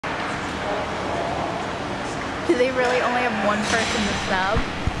Do they really only have one person to sub?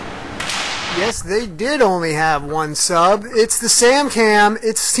 Yes, they did only have one sub. It's the Sam Cam.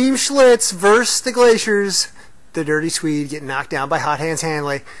 It's Team Schlitz versus the Glaciers. The Dirty Swede getting knocked down by Hot Hands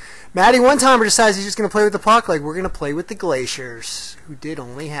Hanley. Maddie one-timer decides he's just going to play with the puck like we're going to play with the Glaciers, who did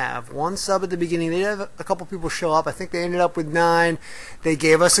only have one sub at the beginning. They did have a couple people show up. I think they ended up with 9. They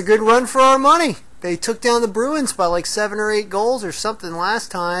gave us a good run for our money. They took down the Bruins by like 7 or 8 goals or something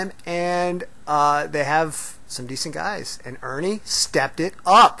last time, and they have some decent guys. And Ernie stepped it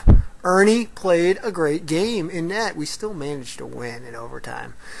up. Ernie played a great game in net. We still managed to win in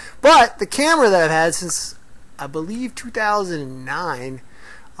overtime. But the camera that I've had since, I believe, 2009,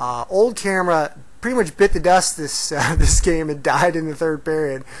 old camera pretty much bit the dust this game and died in the third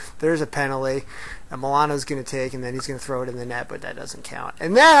period. There's a penalty that Milano's going to take, and then he's going to throw it in the net, but that doesn't count.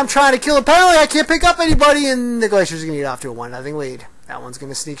 And then I'm trying to kill a penalty. I can't pick up anybody, and the Glaciers are going to get off to a 1-0 lead. That one's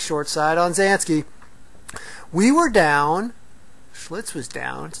going to sneak short side on Zansky. We were down. Schlitz was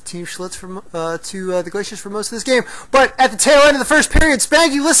down to Team Schlitz to the Glaciers for most of this game. But at the tail end of the first period,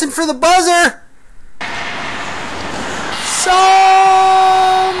 Spanky, listen for the buzzer. Somehow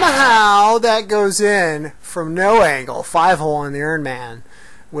that goes in from no angle. 5-hole in the Iron Man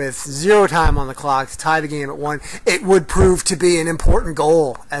with 0 time on the clock to tie the game at 1. It would prove to be an important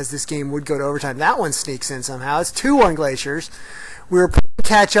goal as this game would go to overtime. That one sneaks in somehow. It's 2-1 Glaciers. We were playing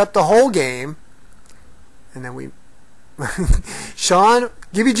catch up the whole game. And then we... Sean,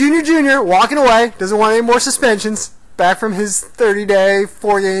 Gibby JRJR walking away. Doesn't want any more suspensions. Back from his 30-day,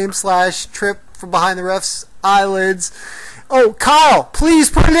 4-game / trip from behind the ref's eyelids. Oh, Kyle,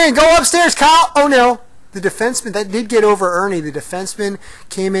 please put it in. Go upstairs, Kyle. Oh, no. The defenseman, that did get over Ernie. The defenseman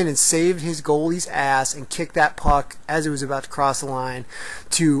came in and saved his goalie's ass and kicked that puck as it was about to cross the line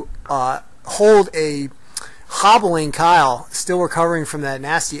to hold a hobbling Kyle, still recovering from that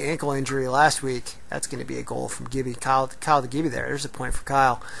nasty ankle injury last week. That's going to be a goal from Gibby. Kyle to Gibby there. There's a point for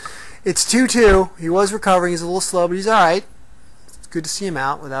Kyle. It's 2-2. He was recovering. He's a little slow, but he's all right. It's good to see him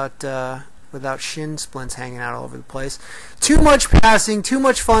out without shin splints hanging out all over the place. Too much passing, too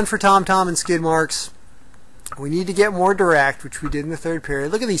much fun for Tom and skid marks. We need to get more direct, which we did in the third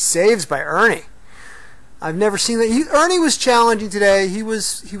period. Look at these saves by Ernie. I've never seen that. Ernie was challenging today. He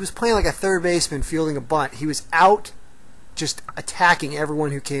was playing like a third baseman fielding a bunt. He was out just attacking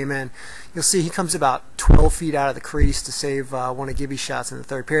everyone who came in. You'll see he comes about 12 feet out of the crease to save one of Gibby's shots in the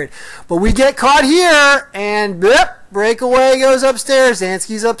third period. But we get caught here, and breakaway goes upstairs.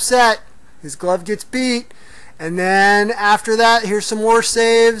 Zansky's upset. His glove gets beat. And then after that, here's some more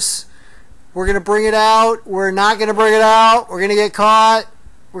saves. We're going to bring it out. We're not going to bring it out. We're going to get caught.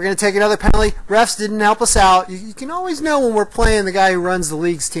 We're going to take another penalty. Refs didn't help us out. You can always know when we're playing the guy who runs the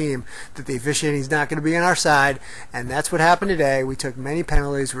league's team that the officiating is not going to be on our side, and that's what happened today. We took many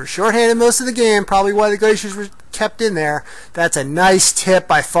penalties. We were shorthanded most of the game, probably why the Glaciers were kept in there. That's a nice tip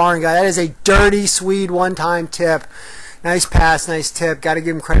by foreign guy. That is a dirty Swede one-time tip. Nice pass, nice tip. Got to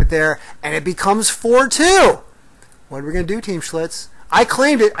give him credit there. And it becomes 4-2. What are we going to do, Team Schlitz? I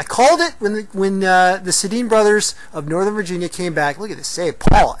claimed it. I called it when the Sedin brothers of Northern Virginia came back. Look at this save.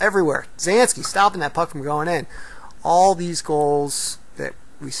 Paul everywhere. Zansky stopping that puck from going in. All these goals that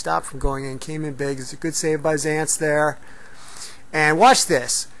we stopped from going in came in big. It's a good save by Zantz there. And watch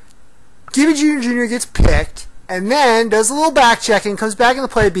this. Gibby JRJR gets picked and then does a little back checking, comes back in the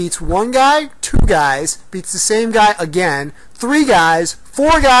play, beats 1 guy, 2 guys, beats the same guy again, 3 guys,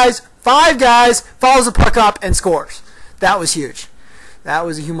 4 guys, 5 guys, follows the puck up and scores. That was huge. That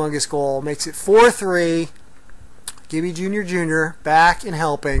was a humongous goal. Makes it 4-3. Gibby JRJR back and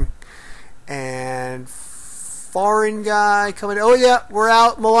helping. And foreign guy coming. Oh, yeah, we're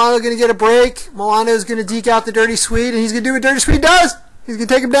out. Milano going to get a break. Milano's going to deke out the Dirty Swede, and he's going to do what Dirty Swede does. He's going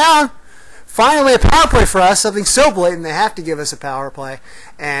to take him down. Finally, a power play for us. Something so blatant, they have to give us a power play.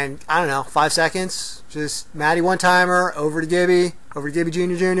 And, I don't know, 5 seconds. Just Matty one-timer, over to Gibby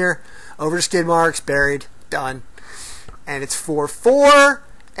JRJR, over to skid marks, buried, done. And it's 4-4,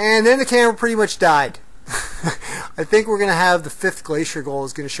 and then the camera pretty much died. I think we're going to have the 5th Glacier goal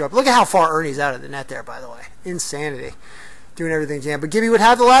is going to show up. Look at how far Ernie's out of the net there, by the way. Insanity. Doing everything he can. But Gibby would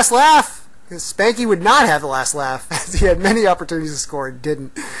have the last laugh. Because Spanky would not have the last laugh, as he had many opportunities to score and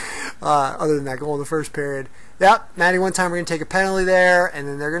didn't, other than that goal in the first period. Yep, Matty one time we're going to take a penalty there, and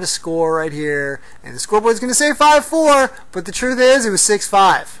then they're going to score right here. And the scoreboard's going to say 5-4, but the truth is it was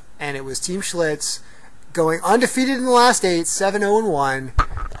 6-5. And it was Team Schlitz going undefeated in the last 8,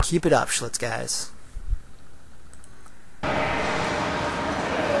 7-0-1. Keep it up, Schlitz guys.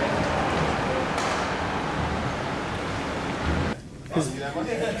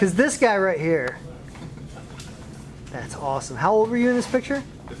 Because this guy right here, that's awesome. How old were you in this picture?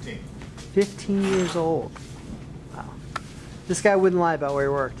 15. 15 years old. This guy wouldn't lie about where he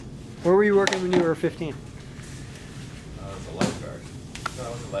worked. Where were you working when you were 15? I was a lifeguard.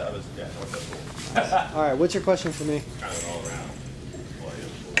 No, I was yeah, I was at pool. All right, what's your question for me? Kind of all around.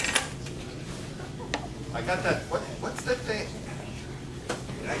 I got that. What's that thing?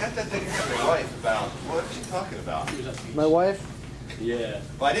 I got that thing from my wife about. What was she talking about? My wife? Yeah.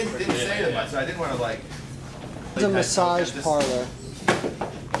 Well, I didn't say that much, so I didn't want to like. It's a massage parlor.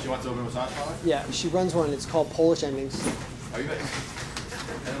 She wants to open a massage parlor? Yeah, she runs one. It's called Polish Endings. Are you? I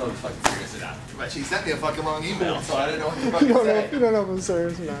don't know if I can figure this out. But she sent me a fucking long email, so I didn't know what to fucking say. You don't know if I'm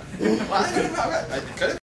serious or not. Well, I don't know. I could have